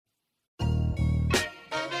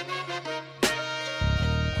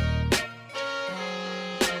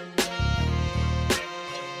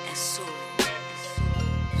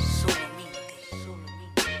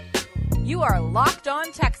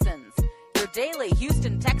On Texans, your daily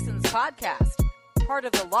Houston Texans podcast. Part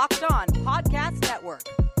of the Locked On Podcast Network.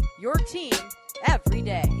 Your team every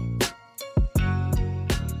day.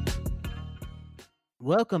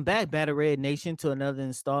 Welcome back, Batter Red Nation, to another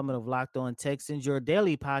installment of Locked On Texans, your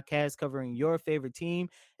daily podcast covering your favorite team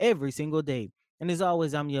every single day. And as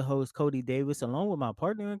always, I'm your host, Cody Davis, along with my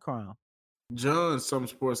partner in crime, John, some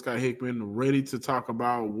sports guy Hickman, ready to talk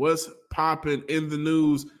about what's popping in the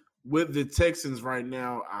news with the Texans right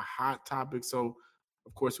now, a hot topic. So,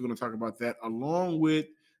 of course, we're going to talk about that along with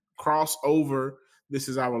crossover. This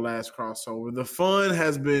is our last crossover. The fun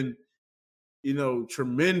has been,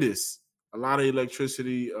 tremendous. A lot of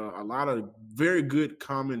electricity, a lot of very good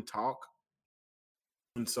common talk.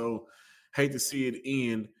 And so, hate to see it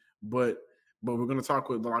end, but we're going to talk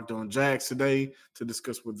with Locked On Jags today to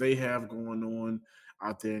discuss what they have going on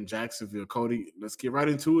out there in Jacksonville. Cody, let's get right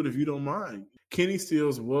into it if you don't mind. Kenny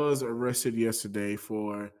Stills was arrested yesterday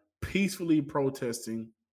for peacefully protesting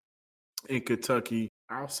in Kentucky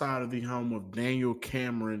outside of the home of Daniel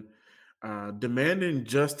Cameron, demanding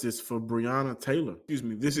justice for Breonna Taylor.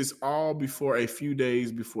 This is all before a few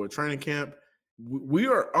days before training camp. We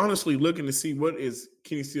are honestly looking to see what is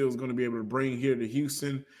Kenny Stills going to be able to bring here to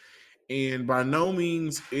Houston. And by no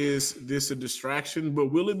means is this a distraction,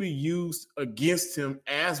 but will it be used against him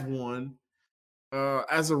as one,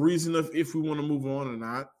 as a reason of if we want to move on or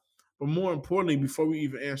not? But more importantly, before we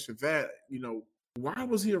even answer that, why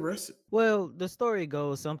was he arrested? Well, the story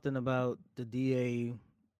goes something about the DA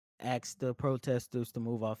asked the protesters to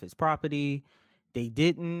move off his property. They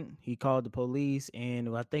didn't. He called the police,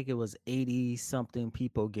 and I think it was 80-something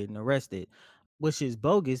people getting arrested, which is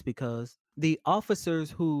bogus because the officers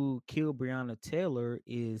who killed Breonna Taylor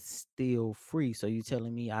is still free. So you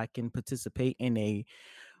telling me I can participate in a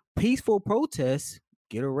peaceful protest,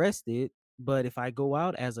 get arrested, but if I go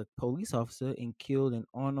out as a police officer and killed an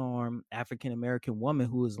unarmed African-American woman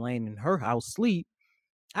who is laying in her house sleep,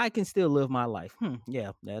 I can still live my life.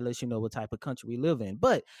 Yeah, that lets you know what type of country we live in.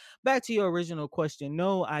 But back to your original question,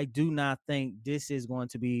 no, I do not think this is going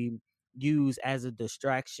to be used as a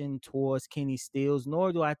distraction towards Kenny Stills,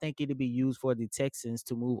 nor do I think it'll be used for the Texans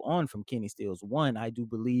to move on from Kenny Stills. One, I do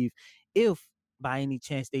believe if by any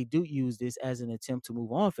chance they do use this as an attempt to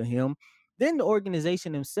move on from him, then the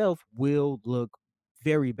organization himself will look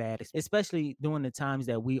very bad, especially during the times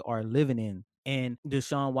that we are living in. And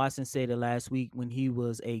Deshaun Watson said it last week when he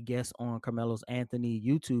was a guest on Carmelo Anthony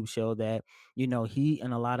YouTube show that, he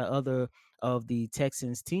and a lot of other of the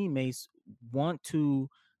Texans teammates want to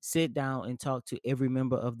sit down and talk to every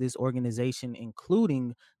member of this organization,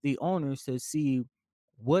 including the owners, to see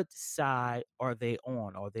what side are they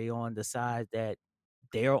on. Are they on the side that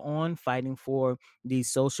they're on fighting for the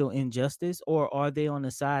social injustice, or are they on the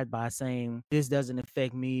side by saying this doesn't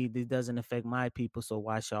affect me, this doesn't affect my people, so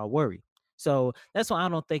why should I worry? So that's why I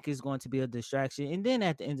don't think it's going to be a distraction. And then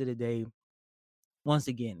at the end of the day, once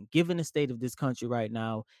again, given the state of this country right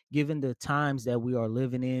now, given the times that we are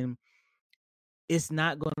living in, it's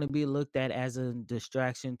not going to be looked at as a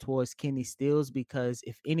distraction towards Kenny Stills, because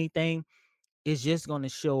if anything, it's just going to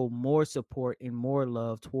show more support and more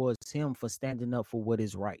love towards him for standing up for what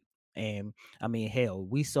is right. And I mean, hell,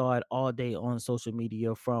 we saw it all day on social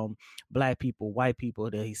media from Black people, white people,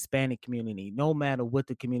 the Hispanic community. No matter what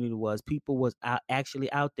the community was, people was actually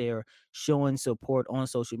out there showing support on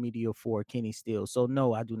social media for Kenny Stills. So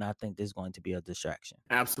no, I do not think this is going to be a distraction.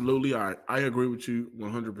 Absolutely. I agree with you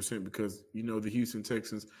 100% because, the Houston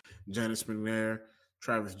Texans, Janice McNair,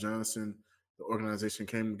 Travis Johnson, the organization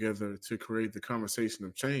came together to create the Conversation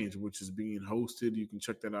of Change, which is being hosted. You can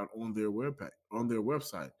check that out on their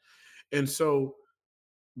website. And so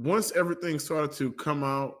once everything started to come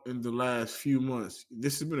out in the last few months,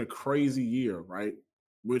 this has been a crazy year, right?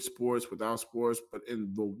 With sports, without sports, but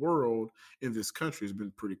in the world, in this country, it's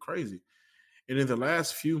been pretty crazy. And in the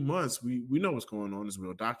last few months, we know what's going on. It's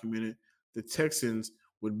well documented. The Texans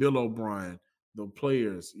with Bill O'Brien, the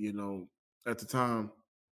players, at the time,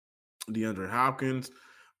 DeAndre Hopkins,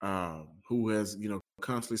 who has,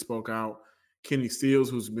 constantly spoke out. Kenny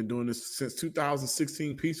Stills, who's been doing this since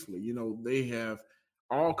 2016 peacefully. They have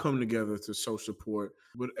all come together to show support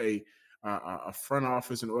with a front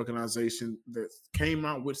office and organization that came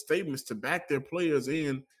out with statements to back their players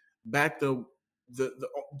and back the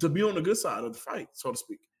to be on the good side of the fight, so to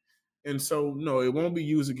speak. And so, no, it won't be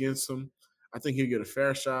used against him. I think he'll get a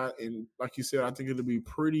fair shot. And like you said, I think it'll be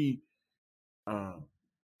pretty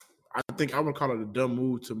I think I would call it a dumb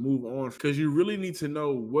move to move on, because you really need to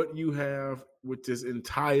know what you have with this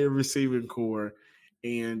entire receiving core.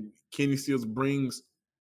 And Kenny Stills brings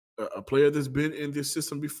a player that's been in this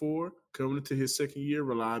system before, coming into his second year,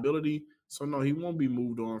 reliability, So no, he won't be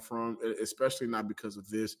moved on from, especially not because of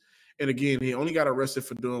this. And again, he only got arrested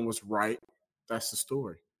for doing what's right. That's the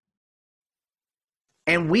story.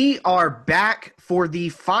 And we are back for the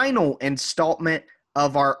final installment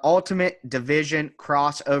of our Ultimate Division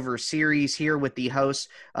crossover series here with the host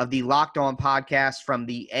of the Locked On podcast from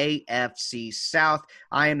the AFC South.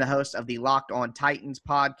 I am the host of the Locked On Titans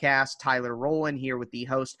podcast, Tyler Rowland, here with the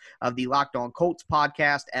host of the Locked On Colts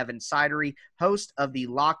podcast, Evan Sidery, host of the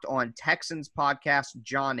Locked On Texans podcast,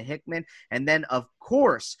 John Hickman, and then, of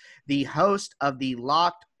course, the host of the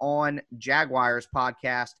Locked On Jaguars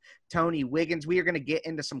podcast, Tony Wiggins. We are going to get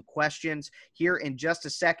into some questions here in just a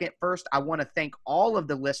second. First, I want to thank all of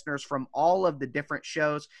the listeners from all of the different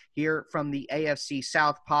shows here from the AFC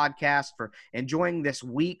South podcast for enjoying this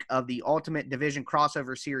week of the Ultimate Division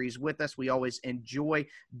crossover series with us. We always enjoy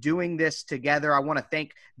doing this together. I want to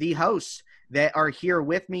thank the hosts that are here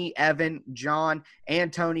with me, Evan, John,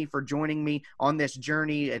 and Tony, for joining me on this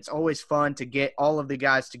journey. It's always fun to get all of the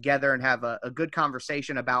guys together and have a good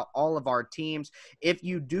conversation about all of our teams. If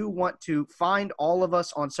you do want to find all of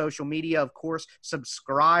us on social media, of course,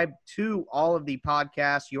 subscribe to all of the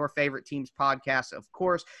podcasts, your favorite team's podcasts, of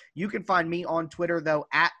course. You can find me on Twitter, though,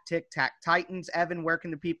 at Tic Tac Titans. Evan, where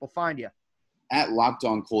can the people find you? At Locked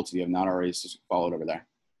On Colts, if you have not already followed over there.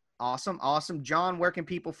 Awesome. John, where can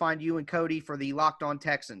people find you and Cody for the Locked On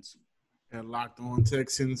Texans? At Locked On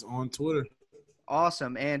Texans on Twitter.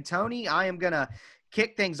 Awesome. And Tony, I am going to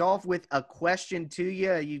kick things off with a question to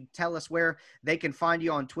you. You tell us where they can find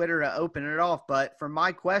you on Twitter to open it off. But for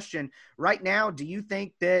my question, right now, do you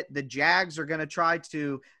think that the Jags are going to try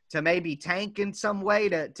to maybe tank in some way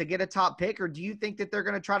to get a top pick? Or do you think that they're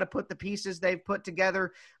going to try to put the pieces they've put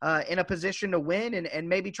together in a position to win and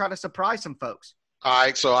maybe try to surprise some folks? All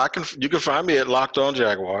right, so you can find me at Locked On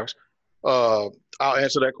Jaguars. I'll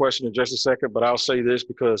answer that question in just a second, but I'll say this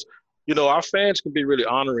because, our fans can be really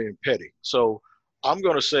honorary and petty. So I'm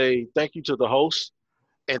going to say thank you to the hosts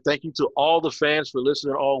and thank you to all the fans for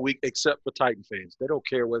listening all week except for Titan fans. They don't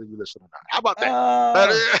care whether you listen or not. How about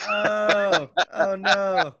that? Oh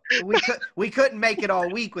no. We couldn't make it all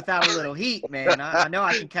week without a little heat, man. I know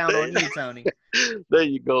I can count on you, Tony. There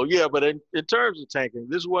you go. Yeah, but in terms of tanking,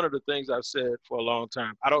 this is one of the things I've said for a long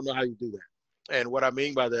time. I don't know how you do that. And what I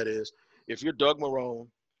mean by that is if you're Doug Marrone,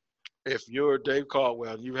 if you're Dave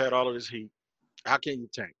Caldwell, and you've had all of this heat, how can you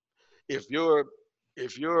tank? If you're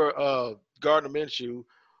Gardner Minshew,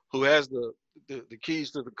 who has the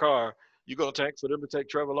keys to the car, you're going to tank for them to take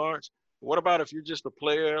Trevor Lawrence? What about if you're just a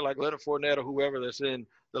player like Leonard Fournette or whoever that's in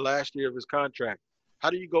the last year of his contract? How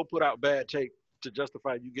do you go put out bad tape to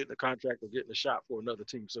justify you getting a contract or getting a shot for another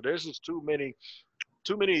team? So there's just too many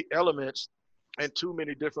elements and too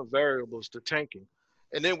many different variables to tanking.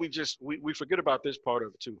 And then we forget about this part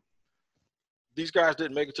of it too. These guys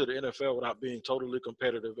didn't make it to the NFL without being totally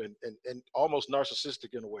competitive and almost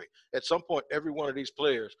narcissistic in a way. At some point, every one of these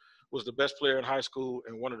players was the best player in high school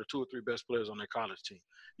and one of the 2 or 3 best players on their college team.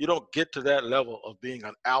 You don't get to that level of being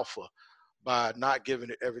an alpha by not giving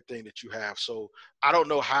it everything that you have. So I don't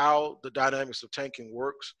know how the dynamics of tanking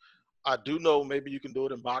works. I do know maybe you can do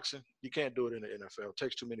it in boxing. You can't do it in the NFL. It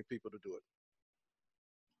takes too many people to do it.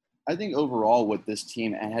 I think overall with this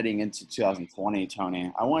team heading into 2020,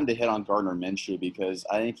 Tony, I wanted to hit on Gardner Minshew because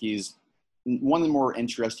I think he's one of the more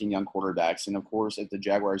interesting young quarterbacks. And, of course, if the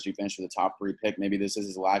Jaguars do finish with the top 3 pick, maybe this is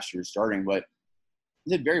his last year starting. But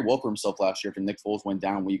he did very well for himself last year after Nick Foles went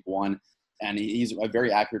down week 1. And he's a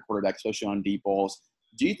very accurate quarterback, especially on deep balls.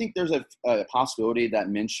 Do you think there's a possibility that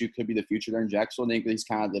Minshew could be the future there in Jacksonville? I think he's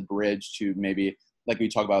kind of the bridge to maybe, like we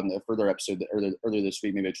talked about in the further episode earlier this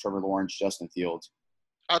week, maybe Trevor Lawrence, Justin Fields.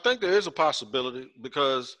 I think there is a possibility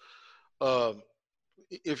because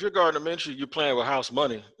if you're Gardner Minshew, you're playing with house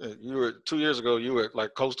money. You were 2 years ago, you were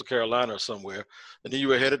like Coastal Carolina or somewhere, and then you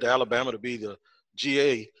were headed to Alabama to be the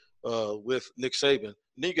GA with Nick Saban.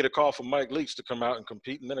 And then you get a call from Mike Leach to come out and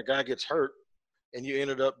compete, and then a guy gets hurt, and you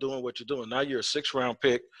ended up doing what you're doing. Now you're a 6th-round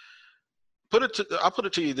pick. I'll put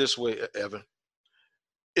it to you this way, Evan.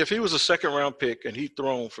 If he was a 2nd-round pick and he'd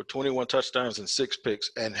thrown for 21 touchdowns and 6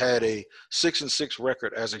 picks and had a 6-6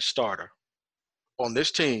 record as a starter on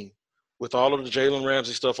this team with all of the Jalen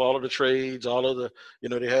Ramsey stuff, all of the trades, all of the,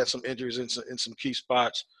 they had some injuries in some key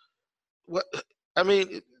spots.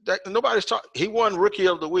 Nobody's talking. He won Rookie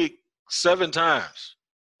of the Week 7 times,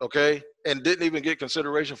 okay, and didn't even get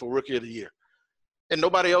consideration for Rookie of the Year. And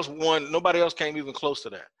nobody else won. Nobody else came even close to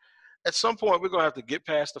that. At some point, we're going to have to get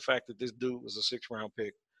past the fact that this dude was a 6th-round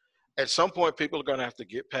pick. At some point, people are going to have to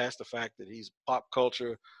get past the fact that he's pop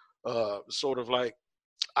culture, sort of like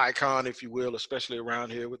icon, if you will, especially around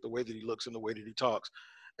here with the way that he looks and the way that he talks.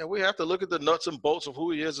 And we have to look at the nuts and bolts of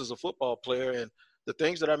who he is as a football player and the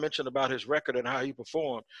things that I mentioned about his record and how he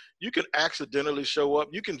performed. You can accidentally show up.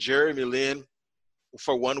 You can Jeremy Lin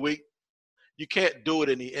for 1 week. You can't do it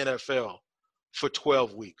in the NFL for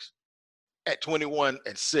 12 weeks at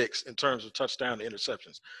 21-6 in terms of touchdown to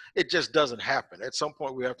interceptions. It just doesn't happen. At some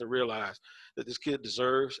point, we have to realize that this kid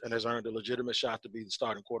deserves and has earned a legitimate shot to be the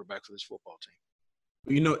starting quarterback for this football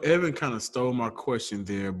team. You know, Evan kind of stole my question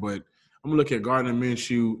there, but I'm going to look at Gardner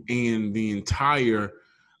Minshew and the entire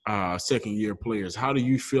second-year players. How do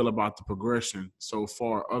you feel about the progression so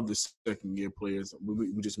far of the second-year players?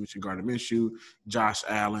 We just mentioned Gardner Minshew, Josh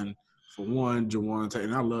Allen, for one, Jawaan Taylor.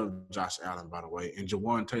 And I love Josh Allen, by the way. And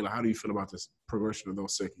Jawaan Taylor, how do you feel about this progression of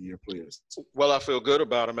those second-year players? Well, I feel good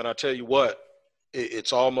about them. And I tell you what,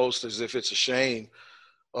 it's almost as if it's a shame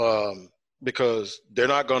because they're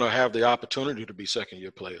not going to have the opportunity to be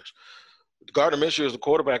second-year players. Gardner Minshew as the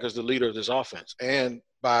quarterback is the leader of this offense. And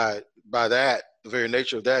by that, the very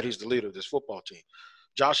nature of that, he's the leader of this football team.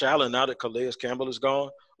 Josh Allen, now that Calais Campbell is gone,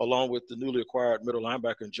 along with the newly acquired middle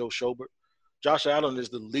linebacker Joe Schobert, Josh Allen is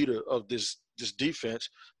the leader of this defense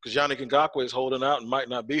because Yannick Ngakoue is holding out and might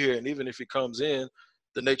not be here. And even if he comes in,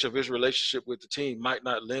 the nature of his relationship with the team might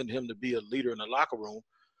not lend him to be a leader in the locker room.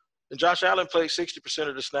 And Josh Allen played 60%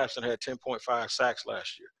 of the snaps and had 10.5 sacks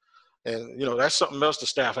last year. And, you know, that's something else the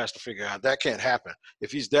staff has to figure out. That can't happen.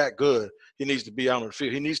 If he's that good, he needs to be out on the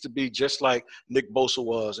field. He needs to be just like Nick Bosa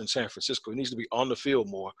was in San Francisco. He needs to be on the field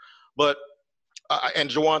more. But and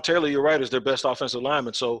Jawaan Taylor, you're right, is their best offensive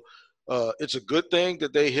lineman. So it's a good thing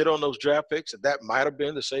that they hit on those draft picks. And that might have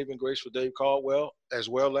been the saving grace for Dave Caldwell as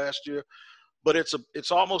well last year. But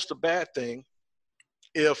it's almost a bad thing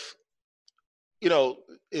if – you know,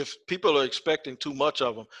 if people are expecting too much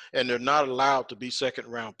of them and they're not allowed to be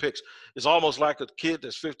second-round picks, it's almost like a kid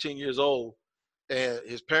that's 15 years old and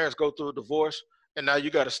his parents go through a divorce, and now you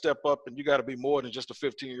got to step up and you got to be more than just a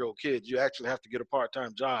 15-year-old kid. You actually have to get a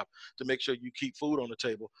part-time job to make sure you keep food on the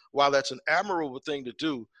table. While that's an admirable thing to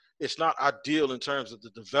do, it's not ideal in terms of the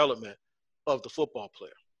development of the football player.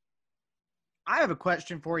 I have a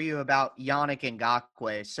question for you about Yannick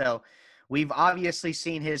Ngakoue. So we've obviously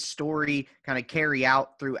seen his story kind of carry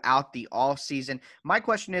out throughout the offseason. My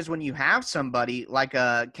question is, when you have somebody like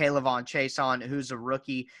a K'Lavon Chaisson who's a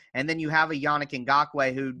rookie, and then you have a Yannick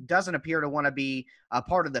Ngakoue who doesn't appear to want to be a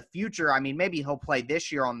part of the future. I mean, maybe he'll play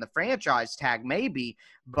this year on the franchise tag, maybe,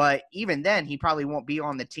 but even then he probably won't be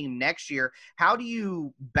on the team next year. How do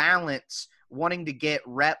you balance wanting to get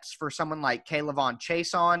reps for someone like K'Lavon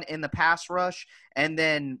Chaisson in the pass rush, and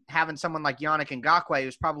then having someone like Yannick Ngakoue,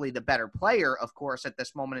 who's probably the better player, of course, at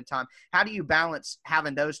this moment in time? How do you balance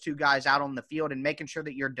having those two guys out on the field and making sure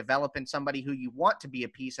that you're developing somebody who you want to be a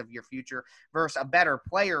piece of your future versus a better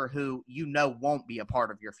player who you know won't be a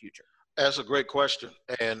part of your future? That's a great question.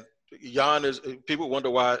 And Jan is – people wonder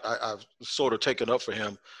why I've sort of taken up for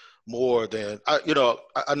him more than – I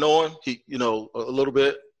know him, a little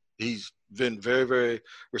bit. He's been very, very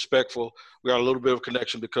respectful. We got a little bit of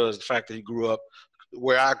connection because the fact that he grew up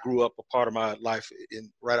where I grew up, a part of my life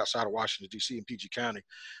right outside of Washington, D.C. in PG County.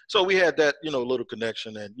 So we had that, little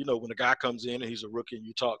connection. And, when a guy comes in and he's a rookie and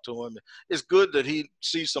you talk to him, it's good that he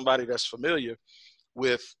sees somebody that's familiar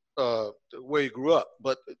with where he grew up.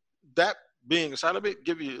 But that being aside, let me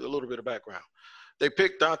give you a little bit of background. They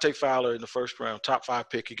picked Dante Fowler in the first round, top 5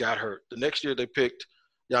 pick. He got hurt. The next year they picked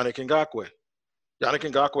Yannick Ngakoue.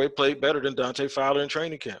 Yannick Ngakoue played better than Dante Fowler in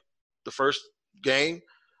training camp. The first game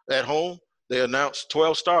at home, they announced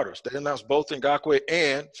 12 starters. They announced both Ngakoue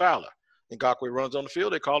and Fowler. Ngakoue runs on the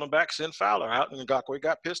field. They call him back, send Fowler out, and Ngakoue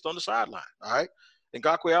got pissed on the sideline. All right?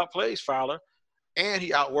 Ngakoue outplays Fowler, and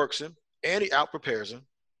he outworks him, and he outprepares him,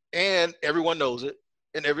 and everyone knows it,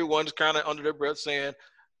 and everyone's kind of under their breath saying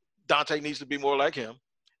Dante needs to be more like him.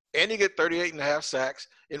 And you get 38.5 sacks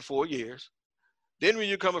in 4 years. Then when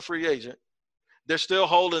you become a free agent, they're still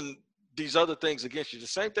holding these other things against you. The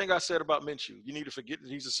same thing I said about Minshew. You need to forget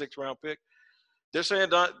that he's a 6th-round pick. They're saying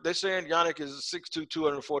Yannick is 6'2",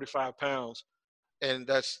 245 pounds, and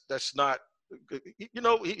that's not –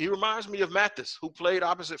 he reminds me of Mathis, who played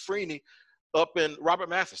opposite Freeney up in Robert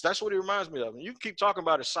Mathis. That's what he reminds me of. And you can keep talking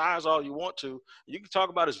about his size all you want to. You can talk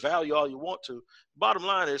about his value all you want to. Bottom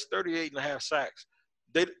line is 38.5 sacks.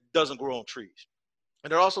 That doesn't grow on trees.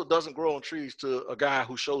 And it also doesn't grow on trees to a guy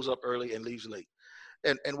who shows up early and leaves late.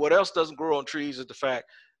 And what else doesn't grow on trees is the fact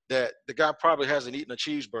that the guy probably hasn't eaten a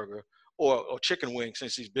cheeseburger or chicken wing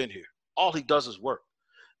since he's been here. All he does is work.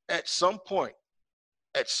 At some point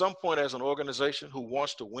as an organization who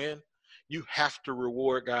wants to win, you have to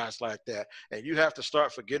reward guys like that. And you have to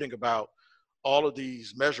start forgetting about all of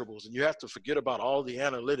these measurables, and you have to forget about all the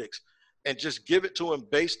analytics and just give it to him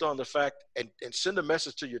based on the fact and send a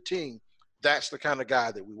message to your team. That's the kind of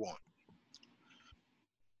guy that we want.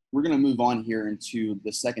 We're going to move on here into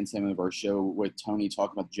the second segment of our show with Tony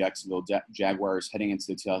talking about the Jacksonville Jaguars heading into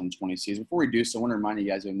the 2020 season. Before we do so, I want to remind you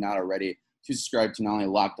guys, if not already, to subscribe to not only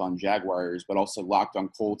Locked On Jaguars, but also Locked On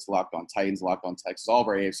Colts, Locked On Titans, Locked On Texans, all of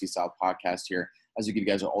our AFC South podcasts here as we give you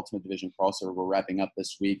guys our Ultimate Division crossover. We're wrapping up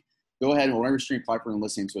this week. Go ahead and whatever stream platform you're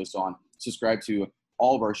listening to us on, subscribe to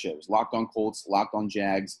all of our shows, Locked On Colts, Locked On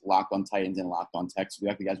Jags, Locked On Titans, and Locked On Texans. We'll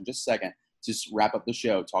be back to you guys in just a second to wrap up the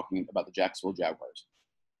show talking about the Jacksonville Jaguars.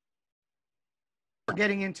 We're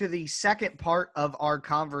getting into the second part of our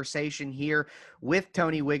conversation here with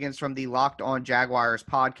Tony Wiggins from the Locked On Jaguars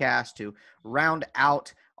podcast to round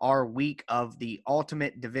out our week of the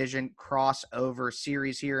Ultimate Division crossover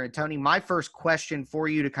series here. And Tony, my first question for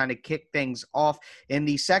you to kind of kick things off in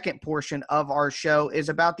the second portion of our show is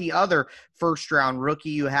about the other first-round rookie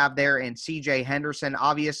you have there in C.J. Henderson.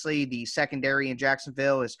 Obviously, the secondary in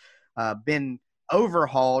Jacksonville has been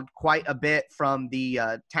overhauled quite a bit from the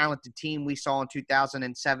talented team we saw in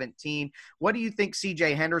 2017. What do you think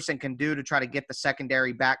C.J. Henderson can do to try to get the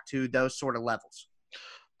secondary back to those sort of levels?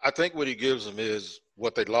 I think what he gives them is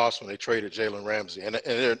what they lost when they traded Jalen Ramsey. And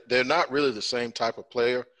they're not really the same type of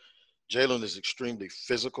player. Jalen is extremely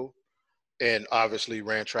physical and obviously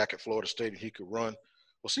ran track at Florida State and he could run.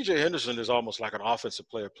 Well, C.J. Henderson is almost like an offensive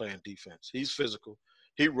player playing defense. He's physical.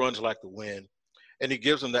 He runs like the wind. And he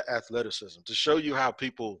gives them that athleticism to show you how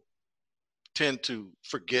people tend to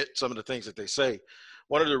forget some of the things that they say.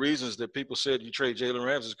 One of the reasons that people said you trade Jalen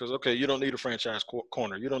Ramsey is because, okay, you don't need a franchise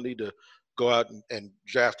corner. You don't need to go out and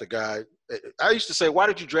draft a guy. I used to say, why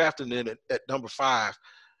did you draft him then at number 5?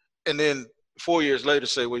 And then 4 years later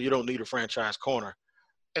say, well, you don't need a franchise corner.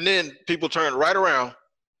 And then people turned right around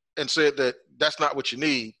and said that that's not what you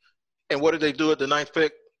need. And what did they do at the 9th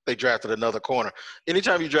pick? They drafted another corner.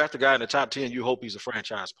 Anytime you draft a guy in the top 10, you hope he's a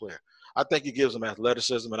franchise player. I think he gives them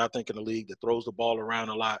athleticism, and I think in a league that throws the ball around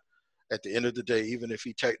a lot, at the end of the day, even if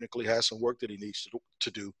he technically has some work that he needs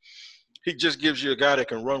to do, he just gives you a guy that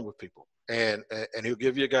can run with people. And he'll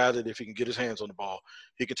give you a guy that if he can get his hands on the ball,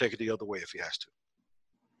 he can take it the other way if he has to.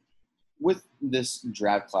 With this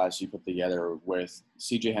draft class you put together with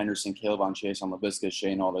C.J. Henderson, Caleb Chase, on Laviska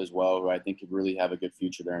Shenault as well, who I think could really have a good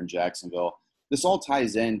future there in Jacksonville, this all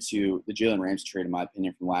ties into the Jalen Ramsey trade, in my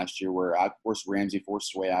opinion, from last year, where, of course, Ramsey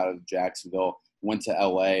forced his way out of Jacksonville, went to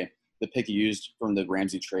L.A. The pick he used from the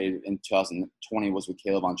Ramsey trade in 2020 was with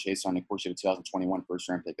Caleb Chase on, of course, you have a 2021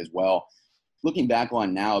 first-round pick as well. Looking back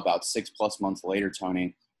on now, about 6+ months later,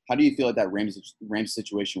 Tony, how do you feel like that Ramsey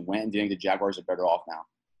situation went, and do you think the Jaguars are better off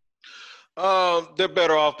now? They're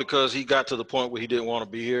better off because he got to the point where he didn't want to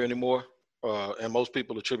be here anymore. And most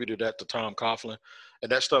people attributed that to Tom Coughlin.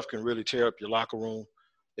 And that stuff can really tear up your locker room.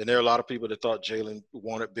 And there are a lot of people that thought Jalen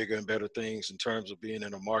wanted bigger and better things in terms of being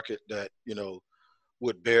in a market that,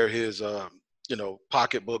 would bear his,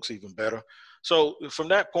 pocketbooks even better. So from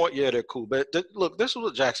that point, yeah, they're cool. But look, this is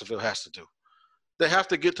what Jacksonville has to do. They have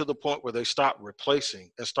to get to the point where they stop replacing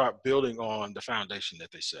and start building on the foundation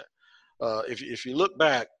that they set. If you look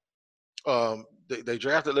back, they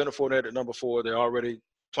drafted Leonard Fournette at number 4. They're already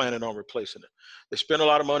planning on replacing it. They spent a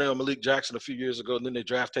lot of money on Malik Jackson a few years ago, and then they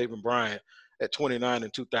draft Taven Bryan at 29 in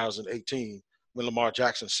 2018 when Lamar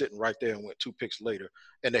Jackson's sitting right there and went 2 picks later,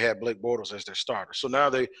 and they had Blake Bortles as their starter. So now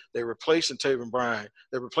they're replacing Taven Bryan.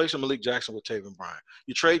 They're replacing Malik Jackson with Taven Bryan.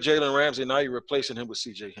 You trade Jalen Ramsey, now you're replacing him with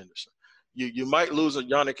C.J. Henderson. You might lose a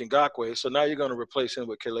Yannick Ngakoue, so now you're going to replace him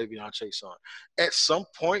with K'Lavon Chaisson. At some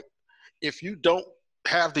point, if you don't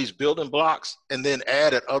have these building blocks and then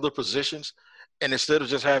add at other positions, and instead of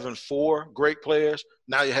just having 4 great players,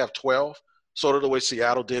 now you have 12, sort of the way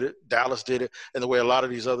Seattle did it, Dallas did it, and the way a lot of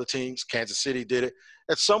these other teams, Kansas City did it.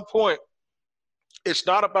 At some point, it's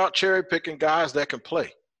not about cherry-picking guys that can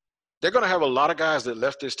play. They're going to have a lot of guys that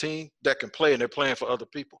left this team that can play, and they're playing for other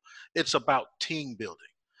people. It's about team building.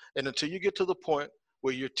 And until you get to the point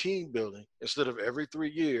where you're team building, instead of every 3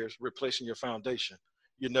 years replacing your foundation,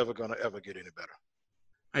 you're never going to ever get any better.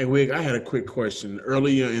 Hey, Wig, I had a quick question.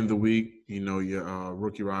 Earlier in the week, your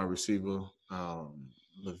rookie wide receiver,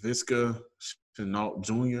 Laviska Shenault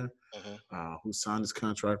Jr., who signed his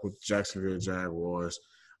contract with Jacksonville Jaguars.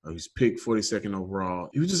 He's picked 42nd overall.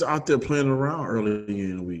 He was just out there playing around earlier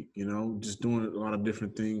in the week, just doing a lot of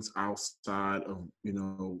different things outside of,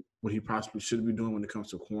 what he possibly should be doing when it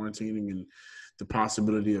comes to quarantining and the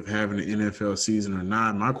possibility of having an NFL season or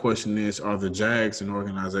not. My question is, are the Jags an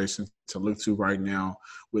organization to look to right now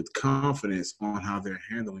with confidence on how they're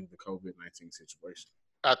handling the COVID-19 situation?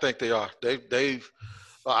 I think they are.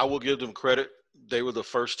 I will give them credit. They were the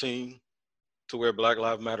first team to wear Black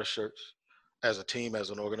Lives Matter shirts. as a team, as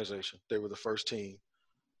an organization. They were the first team.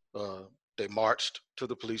 They marched to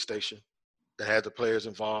the police station. They had the players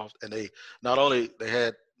involved, and they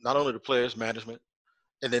had the players management,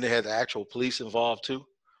 and then they had the actual police involved too.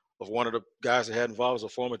 Of one of the guys they had involved was a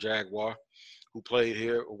former Jaguar who played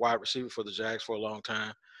here, a wide receiver for the Jags for a long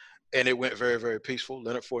time. And it went very, very peaceful.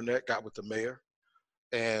 Leonard Fournette got with the mayor,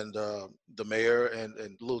 and the mayor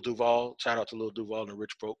and Lil Duval. Shout out to Lil Duval and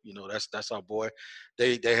Rich Broke. You know, that's our boy.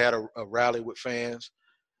 They had a rally with fans.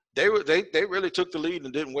 They really took the lead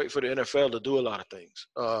and didn't wait for the NFL to do a lot of things.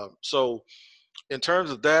 So in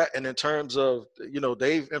terms of that, and in terms of,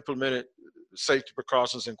 they've implemented safety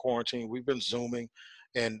precautions in quarantine. We've been Zooming,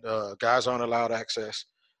 and guys aren't allowed access.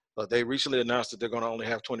 They recently announced that they're going to only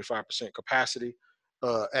have 25% capacity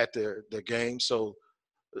at their game. So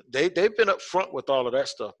they've been up front with all of that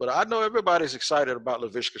stuff. But I know everybody's excited about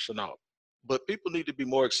Laviska Shenault, but people need to be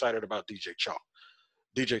more excited about DJ Chark.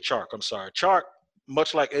 Chark,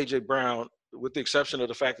 much like A.J. Brown, with the exception of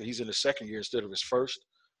the fact that he's in his second year instead of his first,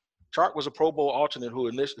 Chark was a Pro Bowl alternate who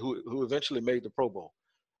eventually made the Pro Bowl.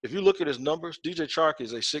 If you look at his numbers, DJ Chark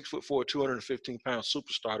is a 6'4", 215-pound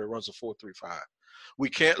superstar that runs a 4.35. We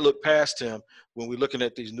can't look past him when we're looking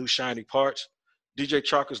at these new shiny parts. DJ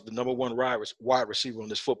Chark is the number one wide receiver on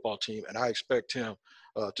this football team, and I expect him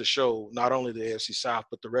to show not only the AFC South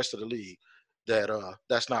but the rest of the league that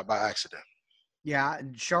that's not by accident. Yeah,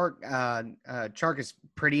 Chark is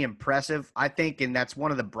pretty impressive, I think, and that's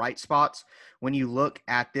one of the bright spots when you look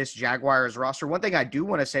at this Jaguars roster. One thing I do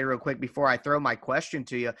want to say real quick before I throw my question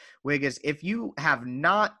to you, Wig, is if you have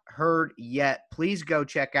not heard yet, please go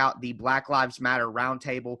check out the Black Lives Matter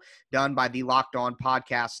Roundtable done by the Locked On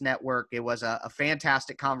Podcast Network. It was a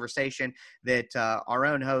fantastic conversation that our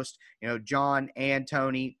own host, John and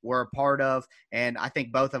Tony were a part of, and I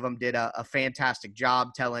think both of them did a fantastic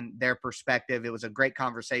job telling their perspective. It was a great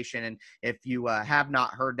conversation, and if you have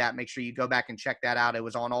not heard that, make sure you go back and check that out. It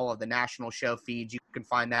was on all of the national show feeds. You can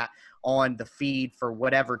find that on the feed for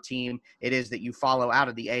whatever team it is that you follow out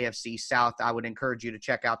of the AFC South. I would encourage you to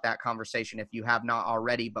check out that conversation if you have not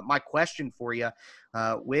already. But my question for you,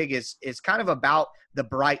 Wig, is kind of about the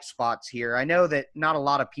bright spots here. I know that not a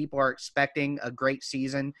lot of people are expecting a great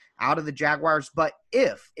season out of the Jaguars, but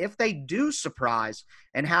if they do surprise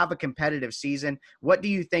and have a competitive season, what do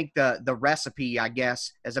you think the recipe, I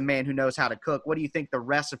guess, as a man who knows how to cook, what do you think the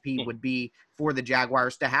recipe would be for the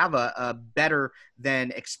Jaguars to have a better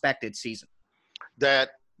than expected season?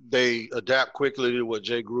 That they adapt quickly to what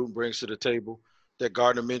Jay Gruden brings to the table, that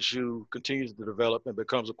Gardner Minshew continues to develop and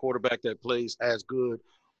becomes a quarterback that plays as good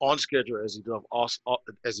on schedule as he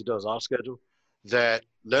does off schedule, that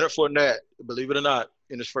Leonard Fournette, believe it or not,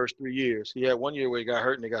 in his first 3 years, he had 1 year where he got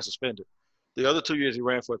hurt and he got suspended. The other 2 years he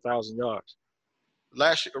ran for 1,000 yards.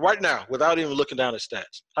 Last year, right now, without even looking down at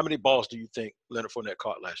stats, how many balls do you think Leonard Fournette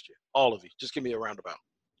caught last year? All of you. Just give me a roundabout.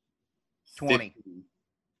 20.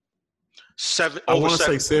 I want to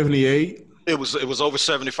say 78. It was over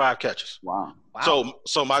 75 catches. Wow.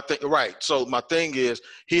 So my thing, right. So my thing is,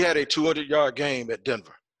 he had a 200-yard game at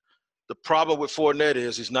Denver. The problem with Fournette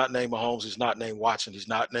is he's not named Mahomes, he's not named Watson, he's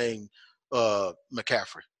not named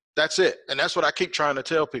McCaffrey. That's it. And that's what I keep trying to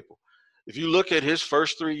tell people. If you look at his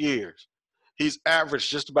first 3 years, he's averaged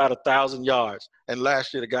just about 1,000 yards. And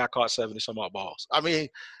last year, the guy caught 70-some-odd balls. I mean,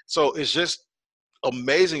 so it's just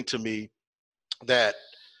amazing to me that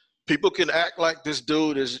people can act like this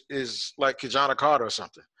dude is like Kijana Carter or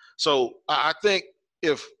something. So I think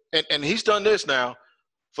and he's done this now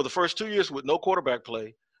for the first 2 years with no quarterback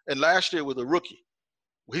play, and last year with a rookie.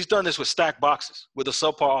 He's done this with stacked boxes, with a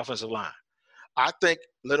subpar offensive line. I think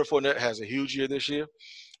Leonard Fournette has a huge year this year,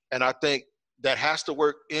 and I think that has to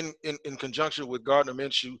work in conjunction with Gardner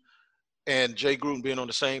Minshew and Jay Gruden being on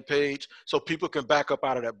the same page so people can back up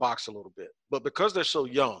out of that box a little bit. But because they're so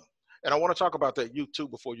young, and I want to talk about that youth too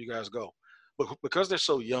before you guys go, but because they're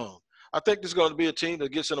so young, I think there's going to be a team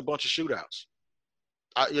that gets in a bunch of shootouts.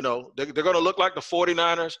 They're going to look like the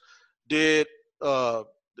 49ers did the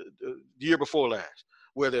year before last,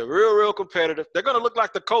 where they're real, real competitive. They're going to look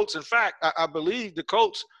like the Colts. In fact, I believe the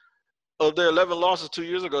Colts, of their 11 losses 2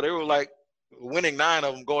 years ago, they were like winning 9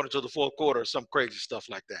 of them going into the fourth quarter or some crazy stuff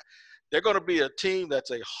like that. They're going to be a team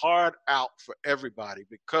that's a hard out for everybody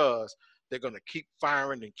because they're going to keep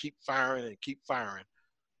firing and keep firing and keep firing,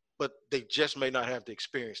 but they just may not have the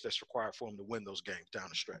experience that's required for them to win those games down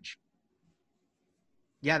the stretch.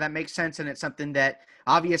 Yeah, that makes sense, and it's something that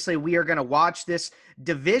obviously we are going to watch. This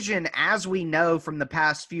division, as we know from the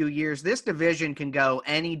past few years, this division can go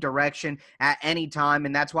any direction at any time,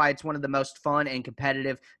 and that's why it's one of the most fun and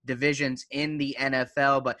competitive divisions in the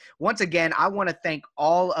NFL. But once again, I want to thank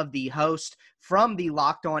all of the hosts from the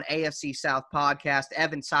Locked On AFC South podcast,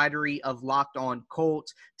 Evan Sidery of Locked On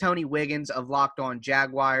Colts, Tony Wiggins of Locked On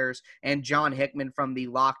Jaguars, and John Hickman from the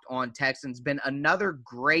Locked On Texans. Been another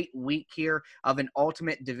great week here of an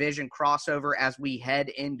Ultimate Division crossover as we head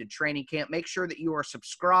into training camp. Make sure that you are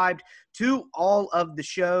subscribed to all of the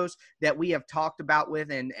shows that we have talked about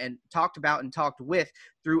and talked with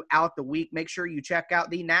throughout the week. Make sure you check out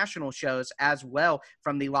the national shows as well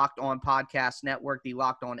from the Locked On Podcast Network, the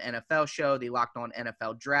Locked On NFL Show, the Locked On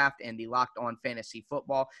NFL Draft, and the Locked On Fantasy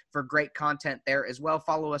Football for great content there as well.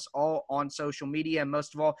 Follow us all on social media. And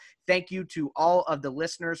most of all, thank you to all of the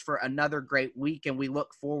listeners for another great week. And we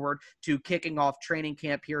look forward to kicking off training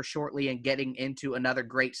camp here shortly and getting into another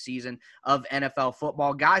great season of NFL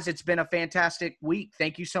football. Guys, it's been a fantastic week.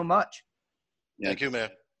 Thank you so much. Yeah. Thank you, man.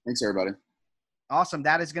 Thanks, everybody. Awesome.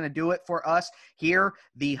 That is going to do it for us here,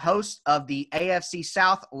 the host of the AFC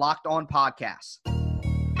South Locked On Podcast.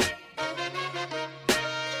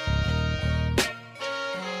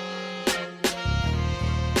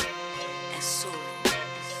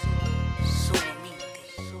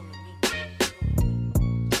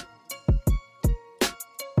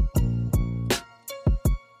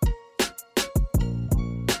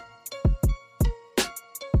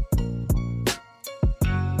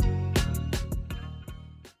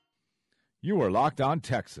 You are Locked On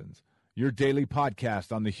Texans, your daily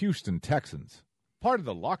podcast on the Houston Texans. Part of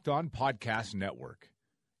the Locked On Podcast Network.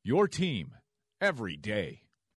 Your team every day.